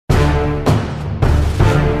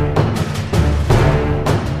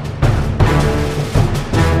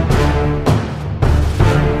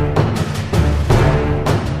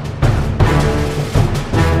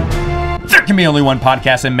be only one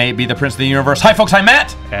podcast and may it be the Prince of the Universe. Hi, folks. I'm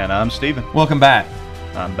Matt. And I'm Steven. Welcome back.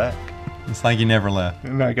 I'm back. It's like you never left.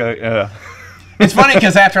 It's funny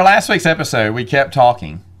because after last week's episode, we kept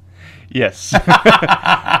talking. Yes.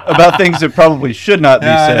 About things that probably should not be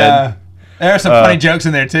said. There are some funny jokes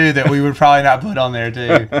in there, too, that we would probably not put on there,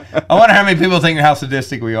 too. I wonder how many people think how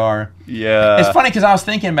sadistic we are. Yeah. It's funny because I was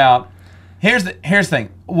thinking about, here's the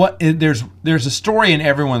thing. There's a story in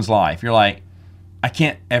everyone's life. You're like, I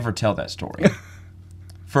can't ever tell that story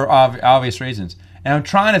for obvious reasons. And I'm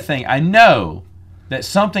trying to think. I know that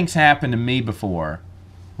something's happened to me before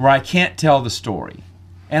where I can't tell the story.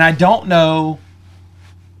 And I don't know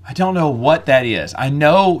what that is. I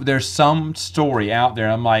know there's some story out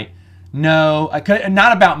there. I'm like, no, I could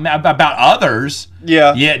not about others.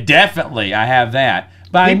 Yeah. Yeah, definitely. I have that.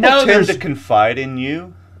 But People I know tend to confide in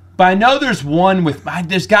you. But I know there's one with.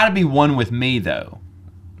 There's got to be one with me though.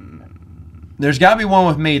 There's got to be one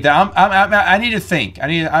with me that I need to think.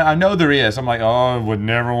 I know there is. I'm like, oh, I would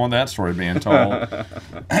never want that story being told.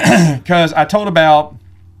 Because I told about.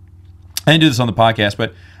 I didn't do this on the podcast,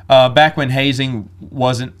 but back when hazing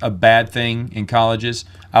wasn't a bad thing in colleges,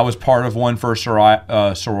 I was part of one for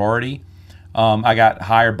a sorority. I got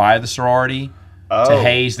hired by the sorority to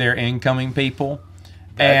haze their incoming people.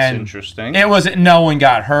 That's interesting. It wasn't. No one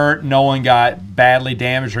got hurt. No one got badly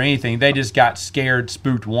damaged or anything. They just got scared,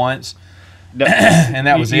 spooked once, and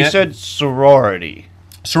that was it. You said sorority.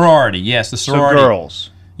 Sorority, yes, the sorority. So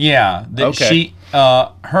girls. Yeah. Okay.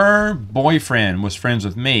 Her boyfriend was friends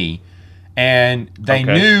with me. And they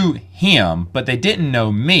knew him, but they didn't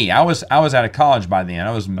know me. I was out of college by then.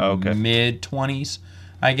 I was mid-20s,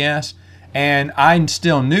 I guess. And I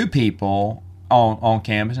still knew people on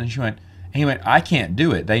campus. And he went, I can't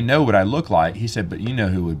do it. They know what I look like. He said, but you know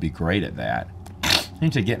who would be great at that? He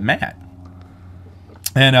said, get Matt.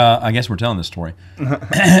 And I guess we're telling this story.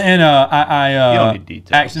 And you don't need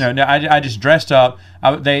details. Actually, no, I just dressed up.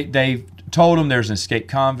 They told them there's an escaped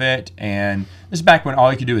convict, and this is back when all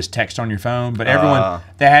you could do is text on your phone. But everyone,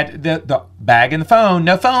 they had the bag and the phone.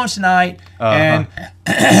 No phones tonight. And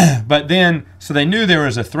but then, so they knew there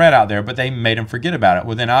was a threat out there, but they made them forget about it.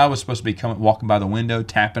 Well, then I was supposed to be walking by the window,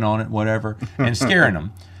 tapping on it, whatever, and scaring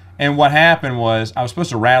them. And what happened was I was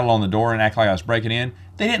supposed to rattle on the door and act like I was breaking in.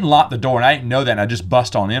 They didn't lock the door, and I didn't know that, and I just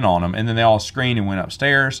bust in on them. And then they all screamed and went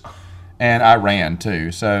upstairs, and I ran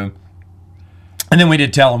too. So. And then we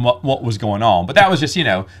did tell them what was going on, but that was just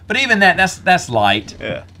But even that's light.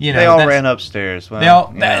 Yeah. They all ran upstairs.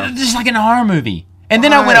 Well, just like in a horror movie. And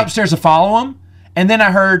then I went upstairs to follow them, and then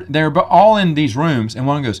I heard they were all in these rooms, and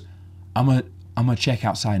one goes, "I'm gonna check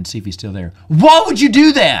outside and see if he's still there." Why would you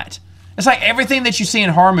do that? It's like everything that you see in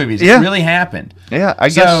horror movies. It really happened. Yeah, I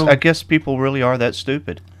guess people really are that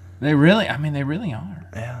stupid. They really are.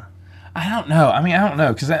 Yeah. I don't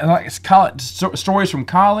know because like it's college stories from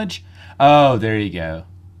college. Oh, there you go.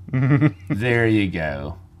 There you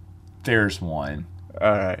go. There's one.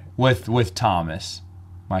 All right. With Thomas,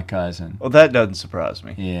 my cousin. Well, that doesn't surprise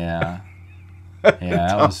me. Yeah.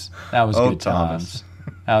 Yeah, that was good Thomas. times.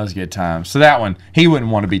 That was good times. So that one, he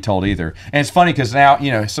wouldn't want to be told either. And it's funny because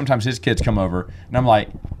now, sometimes his kids come over, and I'm like,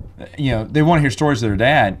 they want to hear stories of their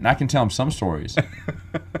dad, and I can tell them some stories.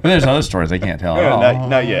 But there's other stories they can't tell.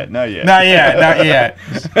 Not yet. Not yet.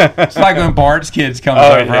 It's like when Bart's kids come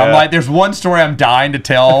over. Yeah. I'm like, there's one story I'm dying to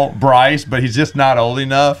tell Bryce, but he's just not old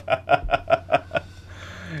enough.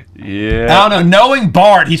 Yeah. I don't know. Knowing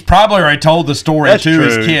Bart, he's probably already told the story to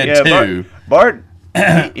his kid, too. Bart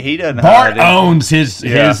he doesn't Bart owns his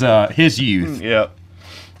youth. Yep.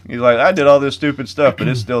 He's like, I did all this stupid stuff, but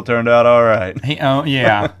it still turned out all right.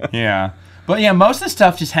 Yeah. But yeah, most of the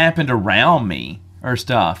stuff just happened around me or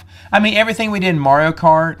stuff. I mean, everything we did in Mario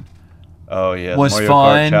Kart. Oh yeah, was Mario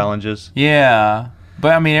fun. Kart challenges. Yeah,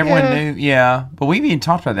 but I mean, everyone knew. Yeah, but we even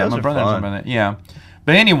talked about that. Those My brother fun. talked about that. Yeah,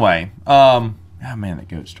 but anyway, oh man, that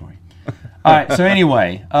goat story. All right, so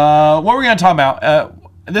anyway, what we're going to talk about.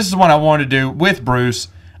 This is one I wanted to do with Bruce.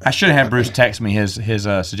 I should have had Bruce text me his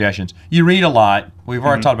suggestions. You read a lot. We've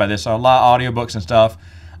already talked about this. So a lot of audiobooks and stuff.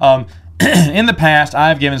 In the past,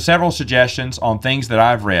 I've given several suggestions on things that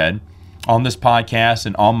I've read on this podcast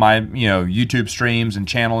and on my YouTube streams and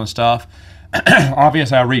channel and stuff.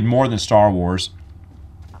 Obviously, I read more than Star Wars,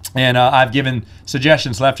 and I've given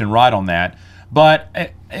suggestions left and right on that.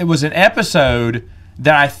 But it was an episode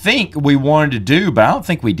that I think we wanted to do, but I don't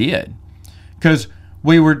think we did, because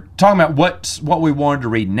we were talking about what we wanted to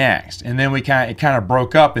read next, and then it kind of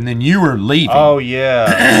broke up, and then you were leaving. Oh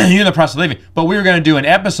yeah, you're in the process of leaving. But we were going to do an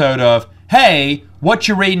episode of, hey, what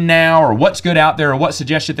you reading now, or what's good out there, or what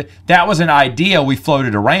suggestion. That was an idea we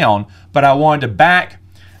floated around, but I wanted to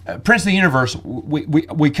Prince of the Universe,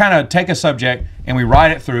 we kind of take a subject and we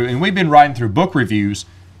write it through, and we've been writing through book reviews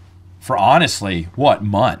for honestly,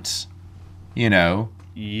 months? You know?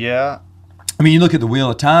 Yeah. I mean, you look at the Wheel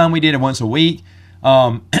of Time. We did it once a week.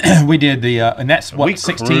 We did and that's we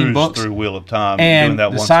 16 books through Wheel of Time and doing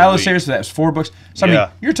that the once Silo a week. series. So that's 4 books. So I Yeah. mean,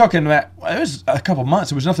 you're talking about it was a couple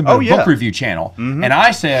months. It was nothing but a book review channel. And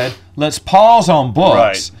I said, let's pause on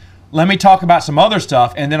books. Right. Let me talk about some other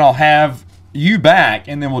stuff, and then I'll have you back,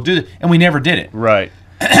 and then we'll do it. And we never did it. Right.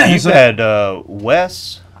 You said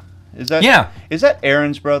Wes. Is that? Yeah. Is that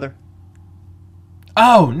Aaron's brother?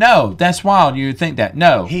 Oh no, that's wild. You would think that?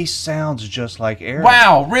 No. He sounds just like Aaron.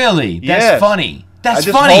 Wow, really? That's Yes. funny. That's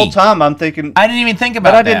This funny. whole time I'm thinking. I didn't even think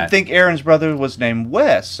about But I that. didn't think Aaron's brother was named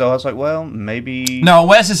Wes, so I was like, well, maybe. No,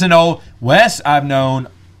 Wes is an old Wes. I've known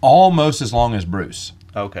almost as long as Bruce.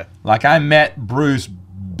 Okay. Like I met Bruce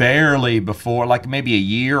barely before, like maybe a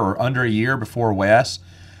year or under a year before Wes.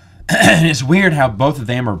 And it's weird how both of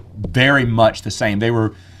them are very much the same. They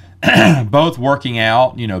were both working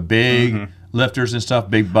out, big lifters and stuff,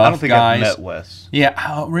 big buff I don't think guys. I've met Wes. Yeah.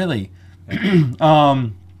 Oh, really?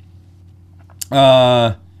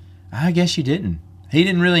 I guess you didn't. He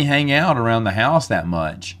didn't really hang out around the house that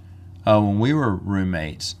much when we were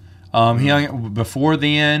roommates. He hung before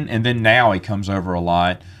then, and then now he comes over a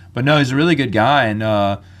lot. But no, he's a really good guy, and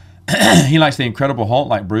he likes the Incredible Hulk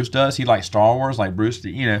like Bruce does. He likes Star Wars like Bruce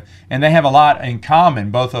did, and they have a lot in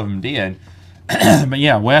common. Both of them did. But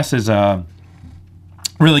yeah, Wes is a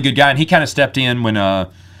really good guy, and he kind of stepped in when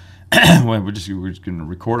we're just going to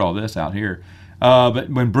record all this out here. But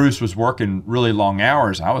when Bruce was working really long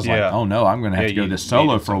hours, I was like, oh no, I'm going to have to go this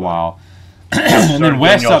solo for a while. And then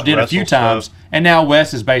Wes stepped in a few times, and now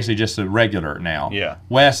Wes is basically just a regular now. Yeah.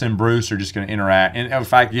 Wes and Bruce are just going to interact, and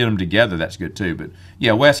if I can get them together, that's good too. But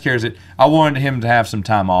yeah, Wes carries it. I wanted him to have some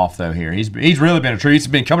time off though. Here, he's really been a treat. He's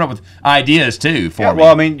been coming up with ideas too for me.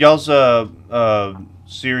 Well, I mean, y'all's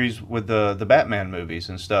series with the Batman movies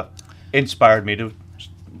and stuff inspired me to.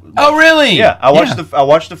 Oh really? Yeah, I watched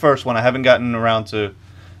the first one. I haven't gotten around to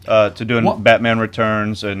doing Batman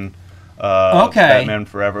Returns and Batman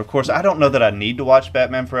Forever. Of course, I don't know that I need to watch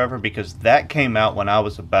Batman Forever because that came out when I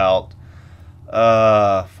was about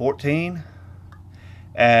 14,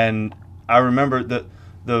 and I remember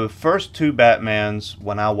the first 2 Batmans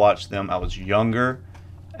when I watched them. I was younger,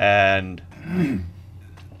 and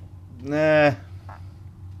it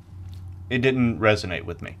didn't resonate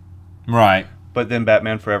with me. Right. But then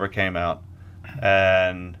Batman Forever came out,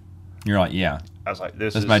 and you're like, yeah. I was like,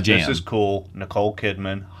 this my jam. This is cool. Nicole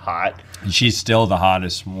Kidman, hot. And she's still the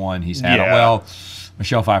hottest one he's had. Yeah. Well,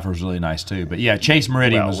 Michelle Pfeiffer was really nice too. But yeah, Chase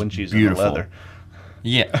Meridian was when she's beautiful. in the leather.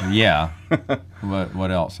 Yeah.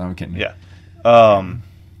 What else? I'm kidding. Yeah.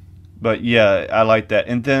 But yeah, I like that.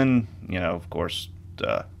 And then, of course,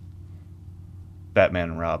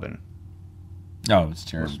 Batman and Robin. Oh, it's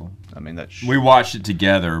terrible. I mean, we watched it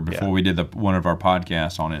together before we did one of our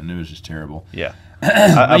podcasts on it, and it was just terrible. Yeah.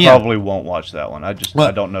 I probably won't watch that one. I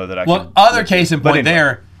don't know that I can. Well, other case in point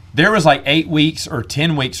there was like 8 weeks or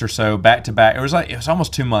 10 weeks or so back to back. It was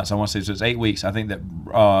almost 2 months, I want to say. So it was 8 weeks. I think that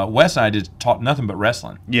Wes and I did talk nothing but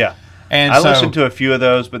wrestling. Yeah. And I listened to a few of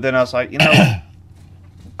those, but then I was like,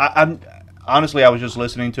 I'm honestly, I was just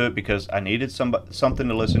listening to it because I needed something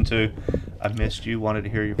to listen to. I missed you, wanted to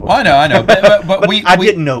hear your voice. Well, I know, but I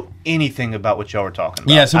didn't know anything about what y'all were talking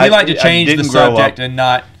about. Yeah, so we like to change the subject and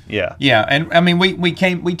not. Yeah. Yeah, and I mean, we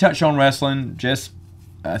touched on wrestling just,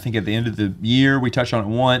 I think at the end of the year we touched on it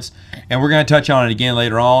once, and we're going to touch on it again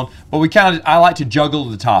later on. But I like to juggle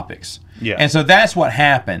the topics. Yeah. And so that's what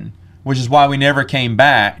happened, which is why we never came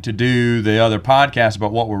back to do the other podcast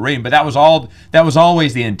about what we're reading. But that was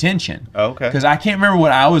always the intention. Okay. Because I can't remember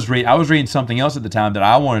what I was reading. I was reading something else at the time that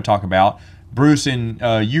I wanted to talk about. Bruce and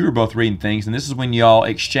you were both reading things, and this is when y'all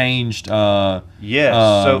exchanged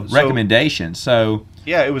recommendations. So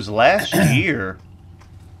yeah, it was last year.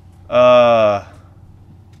 We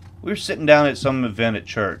were sitting down at some event at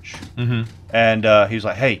church, and he was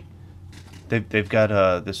like, "Hey, they've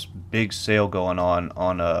got this big sale going on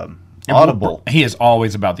Audible." He is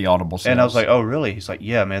always about the Audible sales. And I was like, "Oh, really?" He's like,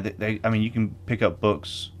 "Yeah, man. I mean, you can pick up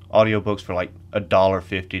audio books for like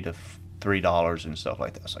 $1.50 to $3 and stuff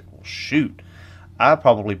like that." I was like, "Well, shoot, I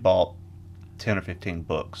probably bought 10 or 15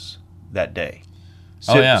 books that day."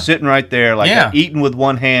 Sitting right there, like eating with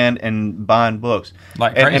one hand and buying books.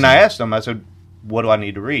 And I asked him, I said, "What do I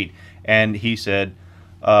need to read?" And he said,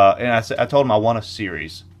 and I told him I want a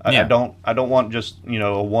series. I don't want just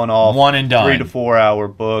a one-off, one and done 3 to 4 hour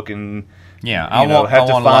book, and I have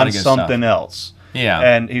to find something something else. Yeah.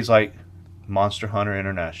 And he's like, Monster Hunter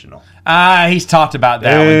International. He's talked about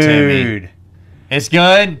that one to me. Dude. It's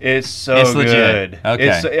good. It's so It's legit. good.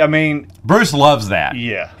 Okay. I mean, Bruce loves that.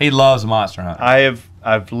 yeah. He loves Monster Hunter.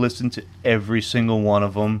 I've listened to every single one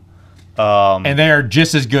of them. And they are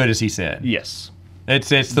just as good as he said. Yes. It's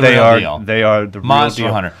the real deal. They are the Monster real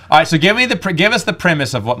deal. Hunter. All right, so give us the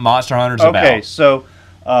premise of what Monster Hunter's about. Okay, so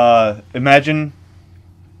imagine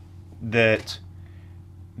that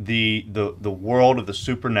the world of the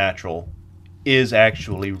supernatural is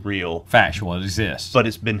actually real, Factual, it exists. but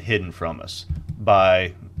it's been hidden from us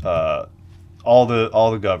by all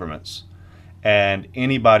the governments, and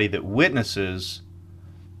anybody that witnesses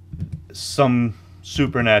some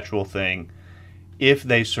supernatural thing, if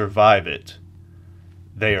they survive it,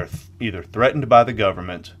 they are either threatened by the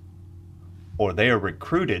government or they are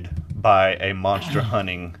recruited by a monster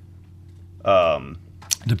hunting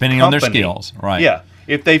Depending on their company. skills, right? Yeah,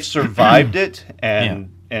 if they've survived it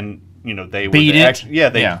and you know they Beat it.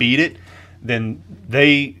 they beat it, then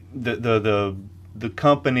the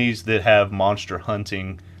companies that have monster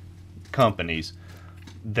hunting companies,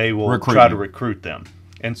 they will try to recruit them.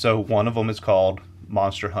 And so one of them is called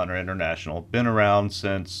Monster Hunter International. Been around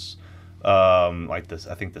since like this,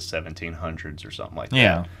 I think the 1700s or something like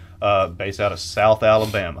that. Yeah. Based out of South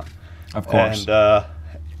Alabama. Of course. And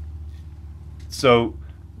so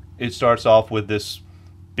it starts off with this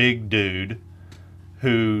big dude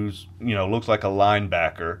who's, you know, looks like a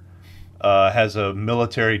linebacker, has a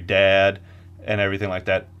military dad and everything like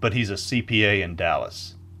that, but he's a CPA in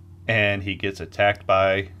Dallas. And he gets attacked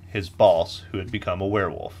by his boss, who had become a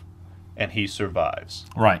werewolf, and he survives.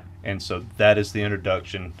 Right. And so that is the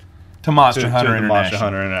introduction To Monster Hunter the International. Monster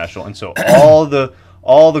Hunter International. And so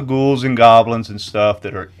all the ghouls and goblins and stuff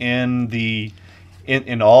that are in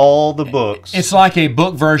all the books. It's like a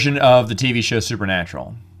book version of the TV show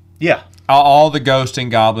Supernatural. Yeah. All the ghosts and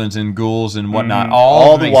goblins and ghouls and whatnot. Mm-hmm.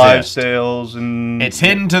 All the of them wives' exist. tales and It's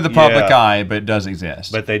hidden to the public yeah, eye, but it does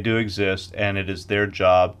exist. but they do exist, and it is their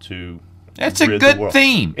job to. It's a rid the good world.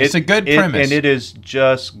 theme. It's a good premise. and it is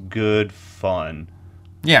just good fun.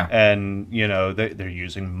 Yeah. And you know they're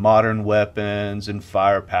using modern weapons and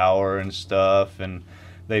firepower and stuff, and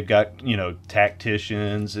they've got, you know,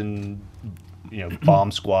 tacticians and, you know,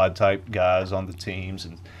 bomb squad type guys on the teams,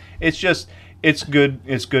 and it's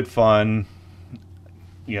good fun,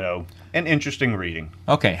 you know, and interesting reading.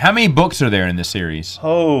 Okay. How many books are there in this series?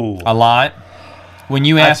 Oh, A lot. When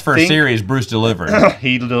you asked for a think- series, Bruce delivered.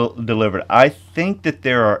 he delivered. I think that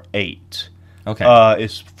there are 8. Okay.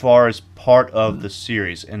 As far as part of the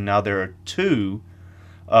series, and now there are 2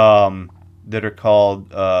 that are called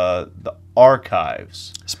the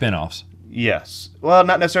Archives. Spinoffs. Yes. Well,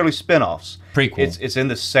 not necessarily spin-offs. Prequel. It's in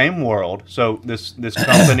the same world. So this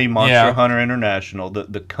company, Monster Yeah. Hunter International,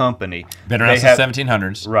 the company, Been around they since have-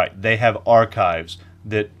 1700s. Right. They have archives,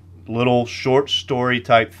 that little short story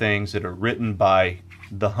type things that are written by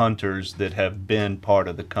the hunters that have been part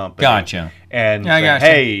of the company. Gotcha. And Yeah, I say, gotcha.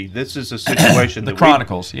 hey, this is a situation The that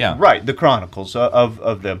Chronicles, yeah. Right, the Chronicles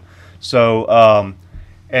of them. So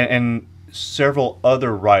and several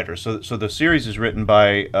other writers. So the series is written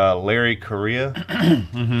by Larry Correia.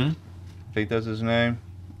 Mm-hmm. I think that's his name.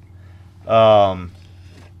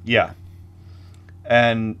 Yeah.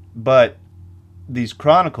 But these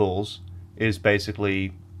Chronicles is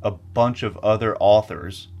basically a bunch of other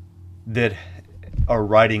authors that are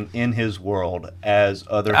writing in his world as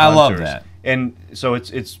other I hunters. love that. And so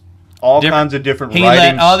it's all kinds of different He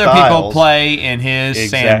writing let other people styles. play in his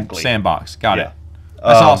Exactly. sandbox. Got Yeah. it.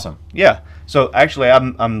 That's awesome. Yeah. So actually,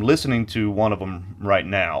 I'm listening to one of them right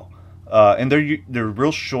now, and they're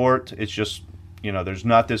real short. It's just, you know, there's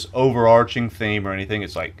not this overarching theme or anything.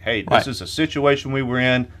 It's like, hey, this Right. is a situation we were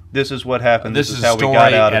in. This is what happened. This is is a how we story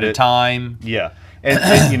got out at of a it. time. Yeah,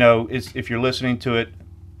 and you know, if you're listening to it,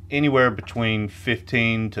 anywhere between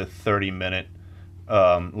 15 to 30 minute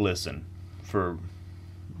listen for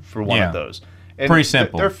one Yeah. of those. And Pretty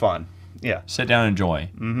simple. They're fun. Yeah. Sit down and enjoy.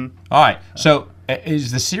 Mm-hmm. All right. So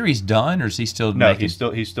is the series done, or is he still No, making? he's still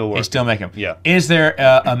working. He's still making. Yeah. Is there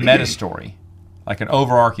a meta story, like an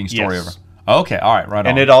overarching story? Yes. Okay. All right. Right on.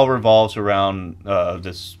 And it all revolves around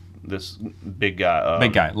this big guy.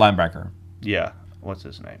 Big guy, linebacker. Yeah. What's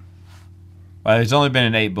his name? Well, he's only been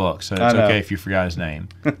in 8 books, so it's I know. okay if you forgot his name.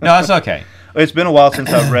 No, that's okay. It's been a while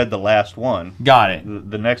since I've read the last one. Got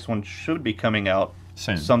it. The next one should be coming out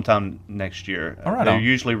Soon. sometime next year. All right They're on.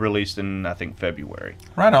 usually released in, I think, February.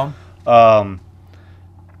 Right on.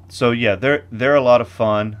 So yeah, they're a lot of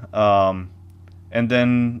fun. And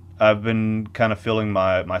then I've been kind of filling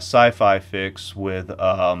my sci-fi fix with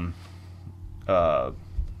oh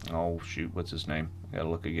shoot, what's his name? I gotta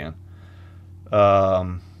look again.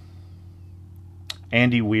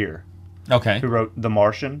 Andy Weir, Okay. who wrote The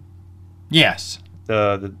Martian. Yes.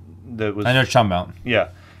 That was I know what you're talking about. yeah.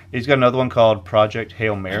 He's got another one called Project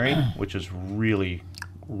Hail Mary, which is really,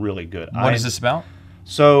 really good. What is this about?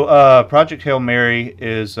 So, Project Hail Mary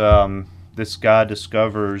is this guy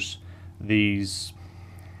discovers these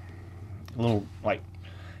little like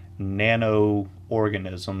nano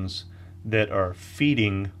organisms that are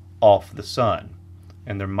feeding off the sun,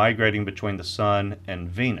 and they're migrating between the sun and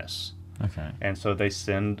Venus. Okay. And so they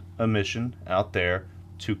send a mission out there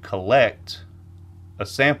to collect a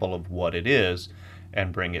sample of what it is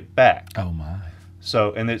and bring it back. Oh my.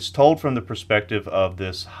 So, and it's told from the perspective of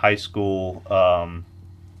this high school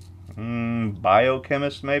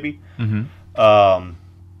biochemist, maybe. Mm-hmm.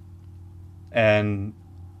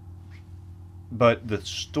 But the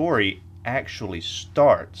story actually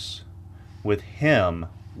starts with him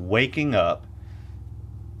waking up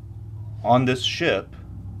on this ship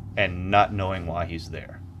and not knowing why he's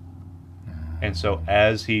there. And so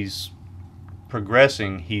as he's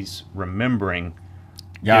progressing, he's remembering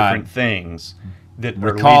different things that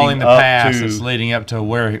recalling are the leading past up that's to, leading up to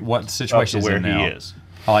what situation up to where he's in now. he is.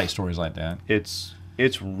 I like stories like that. It's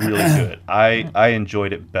really good. I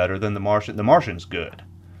enjoyed it better than The Martian. The Martian's good.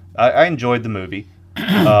 I enjoyed the movie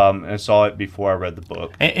and saw it before I read the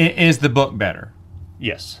book. Is the book better?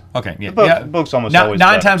 Yes. Okay. Yeah. The book's almost always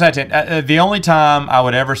nine better. times out of 10. The only time I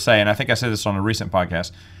would ever say, and I think I said this on a recent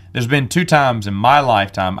podcast, there's been 2 times in my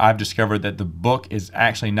lifetime I've discovered that the book is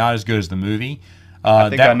actually not as good as the movie. I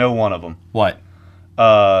think I know one of them. What?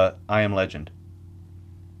 I Am Legend.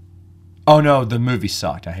 Oh no, the movie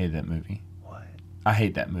sucked. I hated that movie. What? I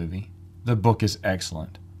hate that movie. The book is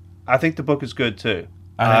excellent. I think the book is good too.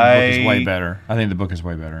 I think the book is way better. I think the book is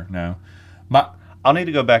way better. No. I'll need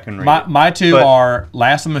to go back and read it. My 2 are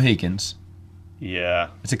Last of the Mohicans. Yeah.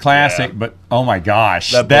 It's a classic, but oh my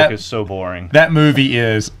gosh. That book is so boring. That movie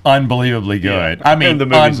is unbelievably good. Yeah. I mean,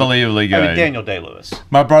 unbelievably good. I mean, Daniel Day-Lewis.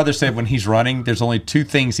 My brother said when he's running, there's only 2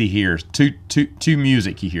 things he hears, two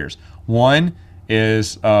music he hears. One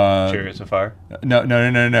is Chariots of Fire. No.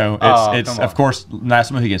 It's come on. of course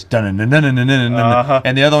Last of the Mohicans.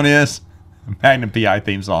 And the other one is Magnum PI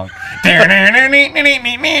theme song.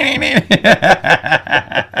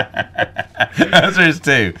 Those are his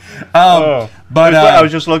 2. But I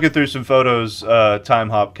was just looking through some photos. Time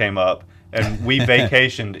Hop came up, and we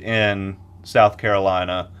vacationed in South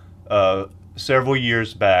Carolina several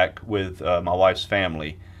years back with my wife's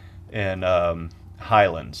family in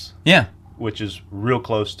Highlands. Yeah. Which is real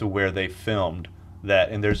close to where they filmed that.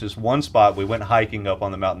 And there's this one spot, we went hiking up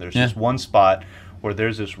on the mountain. There's this one spot where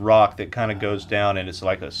there's this rock that kind of goes down and it's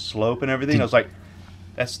like a slope and everything. I was like,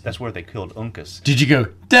 that's where they killed Uncas. Did you go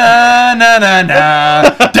da na na na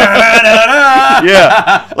da da da?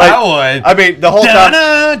 Yeah, like, I would. I mean, the whole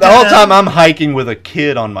time I'm hiking with a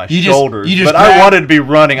kid on my shoulders, but I wanted to be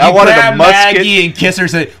running. I wanted a musket. Maggie and kiss her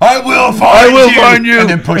and say, "I will find you," and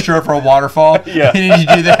then push her for a waterfall. Yeah. Did you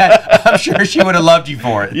do that? I'm sure she would have loved you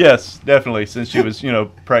for it. Yes, definitely, since she was,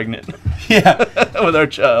 pregnant. Yeah, with our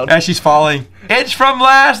child. As she's falling, it's from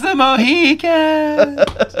Last the Mohican.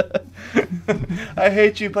 I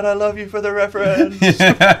hate you, but I love you for the reference.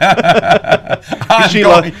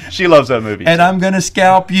 She loves that movie. And I'm going to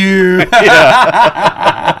scalp you. Yeah.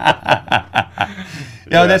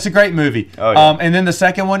 That's a great movie. Oh, yeah. And then the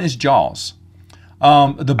second one is Jaws.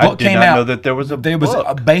 The book came out. I did not know that there was a book. It was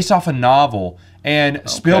based off a novel. And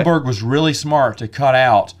Spielberg was really smart to cut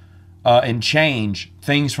out and change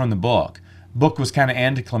things from the book. Book was kind of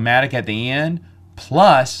anticlimactic at the end.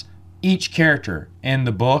 Plus, each character in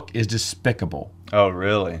the book is despicable. Oh,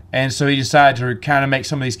 really? And so he decided to kind of make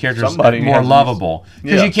some of these characters Somebody more lovable.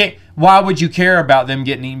 Because Yeah. you can't. Why would you care about them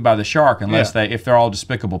getting eaten by the shark unless if they're all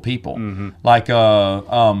despicable people? Mm-hmm. Like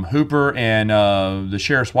Hooper and the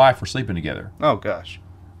sheriff's wife were sleeping together, Oh, gosh.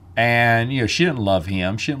 and she didn't love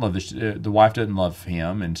him. She didn't love the wife. Didn't love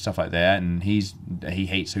him and stuff like that. And he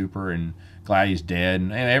hates Hooper and glad he's dead.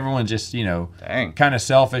 And everyone's just Dang. kind of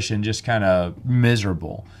selfish and just kind of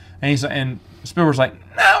miserable. And Spielberg's like,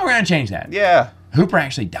 no, we're gonna change that. Yeah. Hooper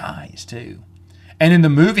actually dies too. And in the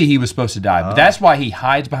movie, he was supposed to die, but that's why he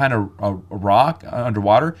hides behind a rock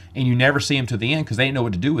underwater, and you never see him to the end because they didn't know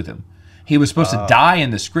what to do with him. He was supposed to die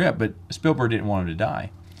in the script, but Spielberg didn't want him to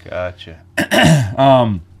die. Gotcha.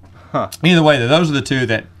 Either way, those are the 2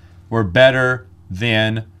 that were better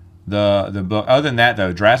than the book. Other than that,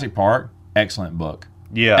 though, Jurassic Park, excellent book.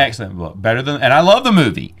 Yeah. Excellent book. Better than, and I love the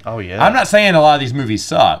movie. Oh, yeah. I'm not saying a lot of these movies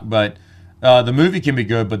suck, but the movie can be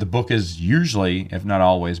good, but the book is usually, if not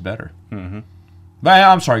always, better. Mm-hmm. But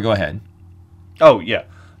I'm sorry, go ahead. Oh, yeah.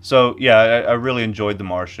 So, yeah, I really enjoyed The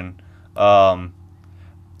Martian. I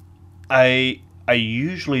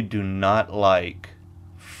usually do not like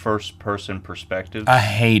first-person perspective. I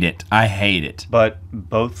hate it. I hate it. But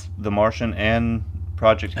both The Martian and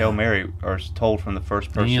Project Hail Mary are told from the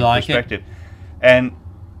first-person you like perspective. And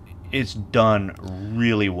it's done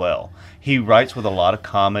really well. He writes with a lot of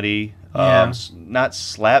comedy. Yeah. Not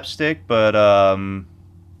slapstick, but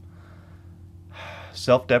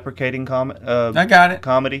self-deprecating I got it.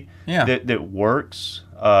 comedy. Yeah. That works.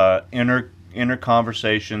 Inner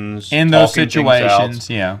conversations In those talking things out situations,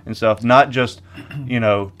 yeah. and stuff. Not just,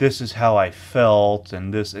 this is how I felt,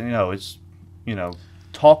 and this, it's,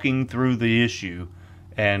 talking through the issue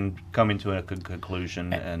and coming to a good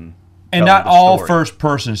conclusion and telling not the all story.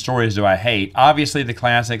 first-person stories do I hate. Obviously, the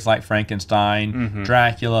classics like Frankenstein,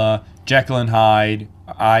 Dracula, Jekyll and Hyde,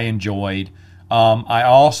 I enjoyed. I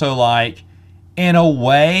also like, in a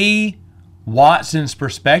way, Watson's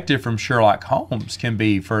perspective from Sherlock Holmes can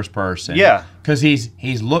be first person. Yeah. Because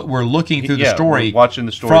we're looking through the Yeah, story we're watching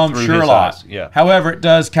the story from through his Sherlock. eyes, yeah. However, it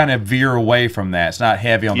does kind of veer away from that. It's not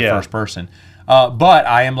heavy on the Yeah. first person. But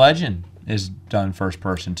I Am Legend is done first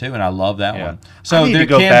person too, and I love that Yeah. one. So I need there to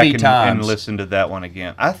go can back be and times. listen to that one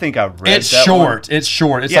again. I think I read It's that short. one. It's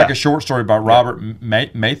short. It's Yeah. like a short story by Robert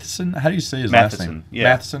Matheson. How do you say his last Matheson, name? yeah.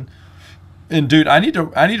 Matheson. And dude, I need to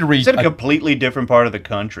read. It's in a completely different part of the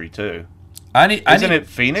country too. Isn't it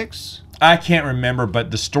Phoenix? I can't remember,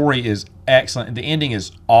 but the story is excellent. The ending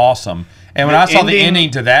is awesome. And when The I saw the ending-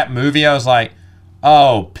 ending to that movie, I was like,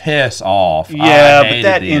 "Oh, piss off!" Yeah, I but hated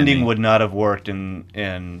that the ending would not have worked in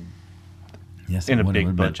Yes, in it a would- big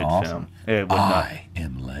would've been budget awesome. film. It would not. I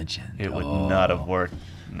Am Legend. It would not have worked.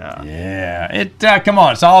 No. Yeah, it. Come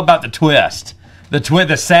on, it's all about the twist,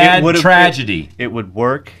 the sad It would've- tragedy. It would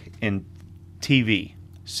work in TV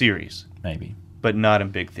series, Maybe, but not in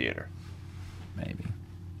big theater. maybe.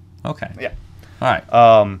 Okay. Yeah. All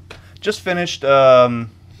right. Just finished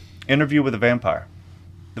Interview with a Vampire,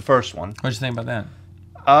 the first one. What'd you think about that?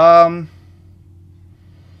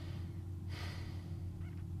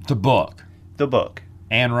 The book. The book.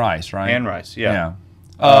 Anne Rice, right? Anne Rice, yeah.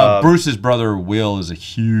 Bruce's brother Will is a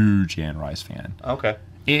huge Anne Rice fan. Okay.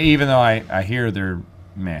 Even though I hear they're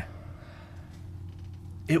meh.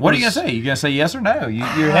 What are you gonna say? You gonna say yes or no?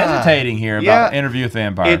 You're hesitating here about Yeah, Interview with the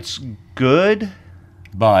Vampire. It's good.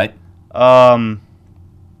 But A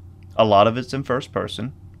lot of it's in first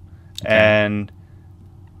person, and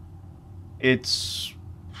it's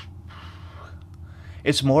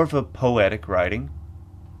more of a poetic writing.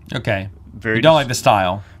 okay, Very you don't like the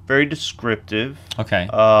style. very descriptive. Okay,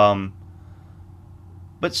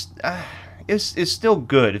 But it's still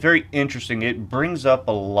good. Very interesting. It brings up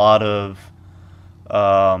a lot of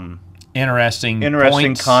interesting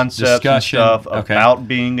points, concepts discussion. and stuff Okay. about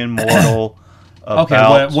being immortal. Okay,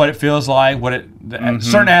 about what it feels like,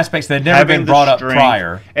 certain aspects that had never having been the brought up strength.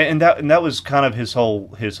 prior. and that was kind of his whole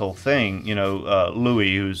thing.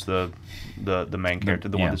 Louis, who's the main character,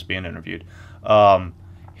 the yeah. one that's being interviewed.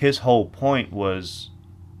 His whole point was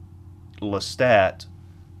Lestat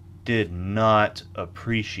did not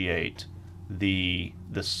appreciate the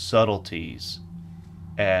subtleties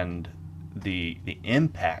and the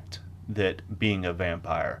impact that being a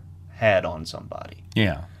vampire had on somebody.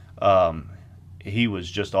 Yeah, He was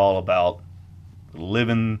just all about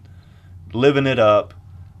living it up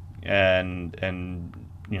and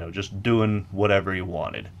just doing whatever he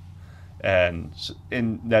wanted, and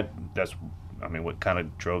that's what kind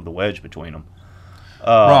of drove the wedge between them.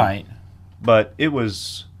 right. But it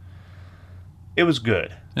was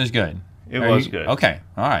good. It was good. It was good. Okay,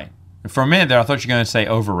 all right. For a minute there, I thought you were going to say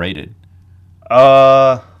overrated.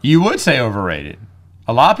 Uh, You would say overrated.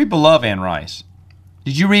 A lot of people love Anne Rice.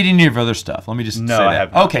 Did you read any of her other stuff? Let me just No, say I that.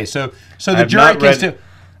 have not. Okay, so I the have jury not can read- still.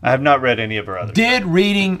 I have not read any of her other. Did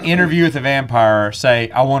reading Interview with the Vampire say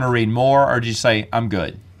I want to read more, or did you say I'm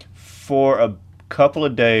good? For a couple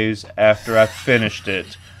of days after I finished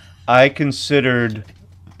it, I considered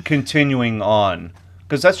continuing on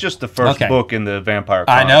because that's just the first Okay. book in the Vampire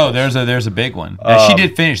I know Chronicles. there's a big one. Now, she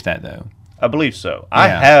did finish that though. I believe so. I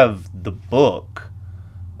Yeah. have the book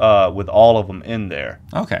with all of them in there,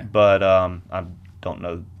 Okay. but I don't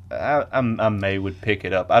know. I may would pick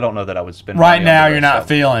it up. I don't know that I would spend Right money on now, the you're rest not of it.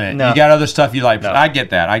 feeling it. No. You got other stuff you like. No. I get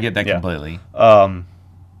that. I get that Yeah. completely.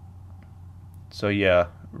 So yeah,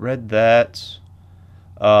 read that.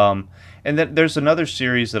 And then there's another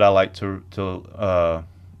series that I like to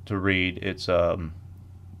read. It's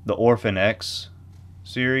the Orphan X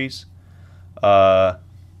series.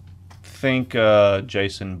 Think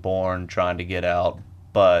Jason Bourne trying to get out,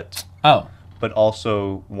 but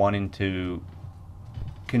also wanting to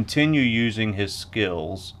continue using his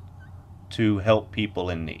skills to help people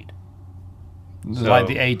in need. Like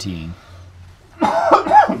the 18.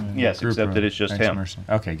 Yes, Group except of that it's just him. ex-mercenaries.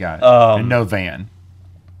 Okay, got it. Um, And no van.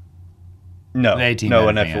 No, The 18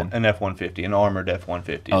 no, meter an F-150, an armored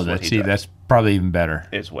F-150. Oh, Is what he does. that's probably even better.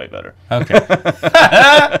 It's way better. Okay.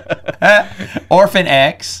 Orphan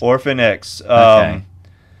X. Orphan X. Okay. I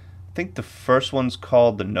think the first one's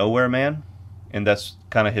called the Nowhere Man, and that's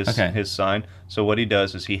kind of his sign. So what he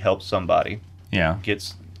does is he helps somebody, Yeah.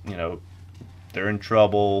 gets, they're in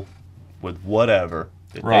trouble with whatever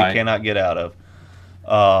that Right. they cannot get out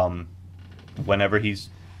of. Whenever he's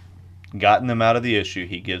gotten them out of the issue,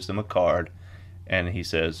 he gives them a card, and he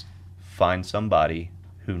says, "Find somebody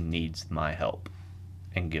who needs my help,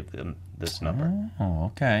 and give them this number." Oh,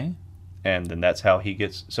 okay. And then that's how he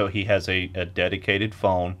gets. So he has a dedicated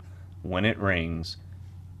phone. When it rings,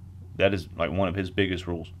 that is like one of his biggest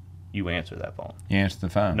rules. You answer that phone, You answer the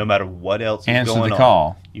phone. no matter what else is Answer going the on.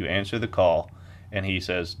 call. You answer the call, and he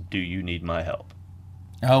says, "Do you need my help?"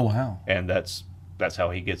 Oh, wow. And that's how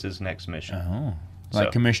he gets his next mission. Oh. Like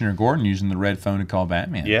So- Commissioner Gordon using the red phone to call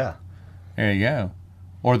Batman. Yeah. There you go.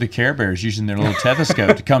 Or the Care Bears using their little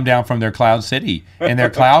stethoscope to come down from their Cloud City and their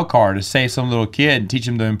Cloud car to save some little kid and teach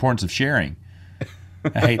them the importance of sharing.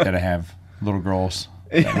 I hate that I have little girls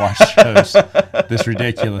that watch shows this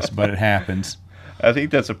ridiculous, but it happens. I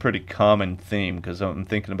think that's a pretty common theme because I'm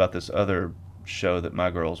thinking about this other show that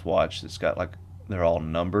my girls watch that's got like, they're all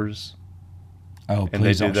numbers. Oh, And they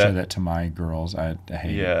please do don't show that? that to my girls. I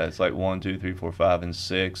hate it. Yeah, it's like 1, 2, 3, 4, 5, and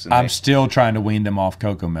 6. And I'm still trying to wean them off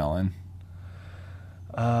Coco Melon.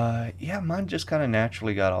 yeah, mine just kind of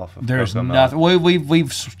naturally got off of There's Cocomelon. nothing.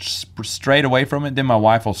 We've strayed away from it. Then my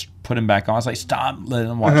wife will put him back on. I was like, stop letting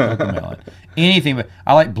them watch Coco Melon. Anything but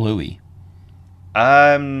I like Bluey.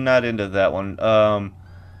 I'm not into that one.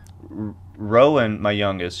 Rowan, my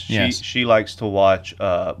youngest, Yes. she likes to watch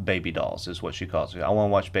Baby Dolls, is what she calls it. I want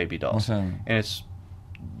to watch Baby Dolls. What's that? And it's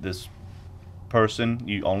this person,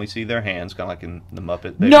 you only see their hands, kind of like in the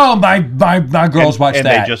Muppet. They No, my girls watch and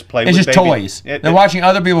that. they just play It's with just baby- toys. it- They're watching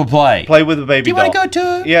other people play. play with the baby Do you doll. want to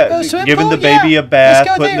go to Yeah, a swimming giving pool? the baby a bath, Let's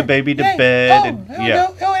go putting there. the baby to Yay. bed, Oh, and- oh, yeah.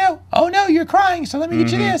 no, oh no, oh no, you're crying. So let me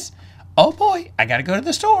get you this. Oh boy, I got to go to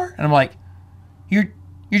the store. And I'm like, you're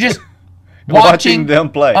just Watching them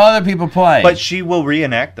play. other people play. But she will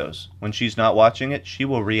reenact those. When she's not watching it, she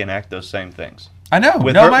will reenact those same things. I know.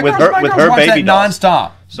 with no, her- my with girls, her- my with girls her watch baby that dolls.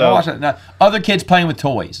 nonstop. So- They watch that other kids playing with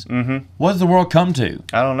toys. Mm-hmm. What does the world come to?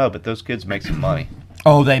 I don't know, but those kids make some money.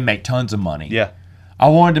 Oh, they make tons of money. Yeah. I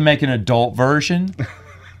wanted to make an adult version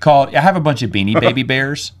called. I have a bunch of Beanie Baby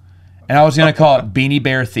Bears, and I was going to call it Beanie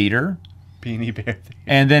Bear Theater, Beanie Bear.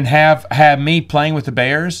 and then have me playing with the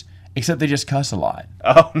bears, except they just cuss a lot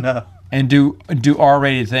Oh, no. and do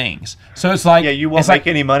R-rated things. So it's like Yeah, you won't it's make like,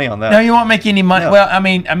 any money on that. No, you won't make any money. No. Well, I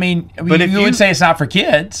mean, But if you you- would say it's not for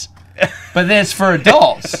kids, but then it's for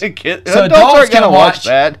adults. Kids, So adults adults aren't can gonna watch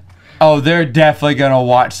that. Oh, they're definitely gonna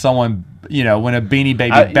watch someone. When a Beanie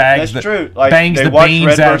Baby That's true. Like, bangs they the watch beans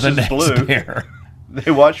Red out of the versus next Blue. bear. They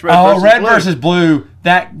watch Red Oh, versus Red Blue. versus Blue.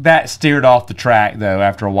 That steered off the track though.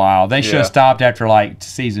 After a while, they should Yeah. have stopped after like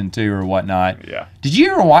season 2 or whatnot. Yeah. Did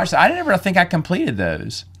you ever watch that? I never think I completed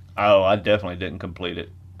those. Oh, I definitely didn't complete it.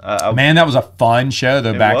 Man, that was a fun show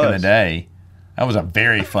though. It Back in the was. day, that was a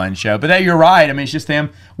very fun show. But you're right. I mean, it's just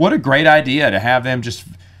them. What a great idea to have them just.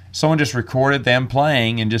 Someone just recorded them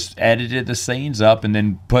playing and just edited the scenes up and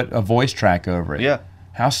then put a voice track over it. Yeah.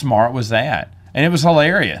 How smart was that? And it was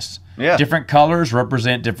hilarious. Yeah. Different colors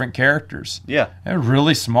represent different characters. Yeah. They were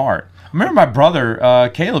really smart. I remember my brother,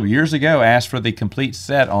 Caleb, years ago asked for the complete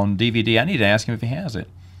set on DVD. I need to ask him if he has it.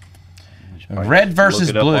 probably Red just versus look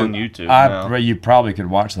it up Blue. on YouTube now. You probably could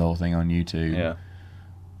watch the whole thing on YouTube. Yeah.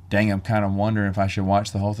 Dang, I'm kind of wondering if I should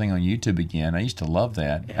watch the whole thing on YouTube again. I used to love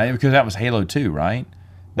that. Because that was Halo 2, right?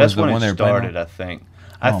 That's Was when they it were playing on? started, I think.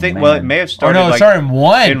 Oh, I think, man. well, it may have Or started no, it like... started in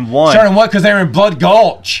 1. in 1. Started in 1 because they were in Blood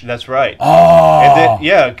Gulch. That's right. Oh. And then,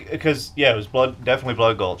 yeah, because, it was definitely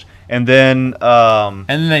Blood Gulch. And then... And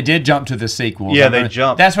then they did jump to the sequels. Yeah, I they remember-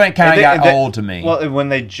 jumped. That's when it kind And of they- got and they- old to me. Well, and when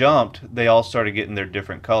they jumped, they all started getting their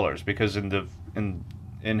different colors because in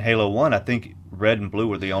Halo 1, I think red and blue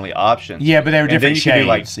were the only options. Yeah, but they were And then different you could do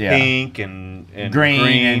like shades, yeah. pink and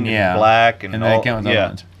green, and black and then all, it came with other yeah.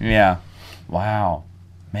 ones. Yeah. Wow.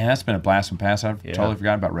 Man, that's been a blast from past. I've Yeah. totally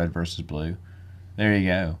forgot about Red versus Blue. There you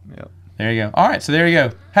go. Yep. There you go. All right, so there you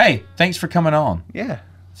go. Hey, thanks for coming on. Yeah.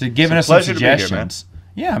 So giving us It's a some pleasure to be here, suggestions.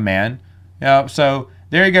 Yeah, man. Yeah. So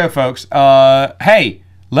there you go, folks. Hey,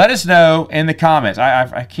 let us know in the comments.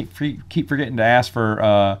 I keep forgetting to ask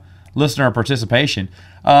for listener participation.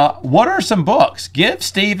 What are some books? Give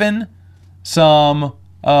Steven some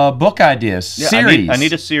book ideas. Yeah, Series. I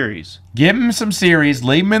need a series. Give him some series.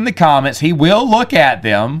 Leave them in the comments. He will look at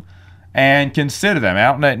them and consider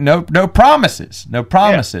them. No promises,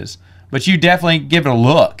 but you definitely give it a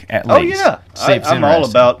look at least. Oh yeah, See if it's I'm all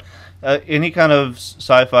interesting. about any kind of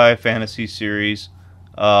sci-fi fantasy series,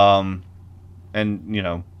 and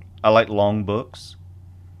I like long books,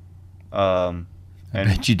 I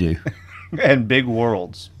bet you do. and big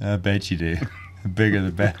worlds. I bet you do. The bigger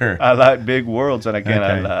the better. I like big worlds, and again,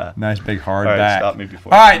 Okay. Nice big hard all right, back. stop me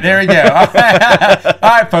before. All right, there you go. All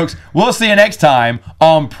right, folks. We'll see you next time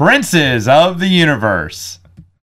on Princes of the Universe.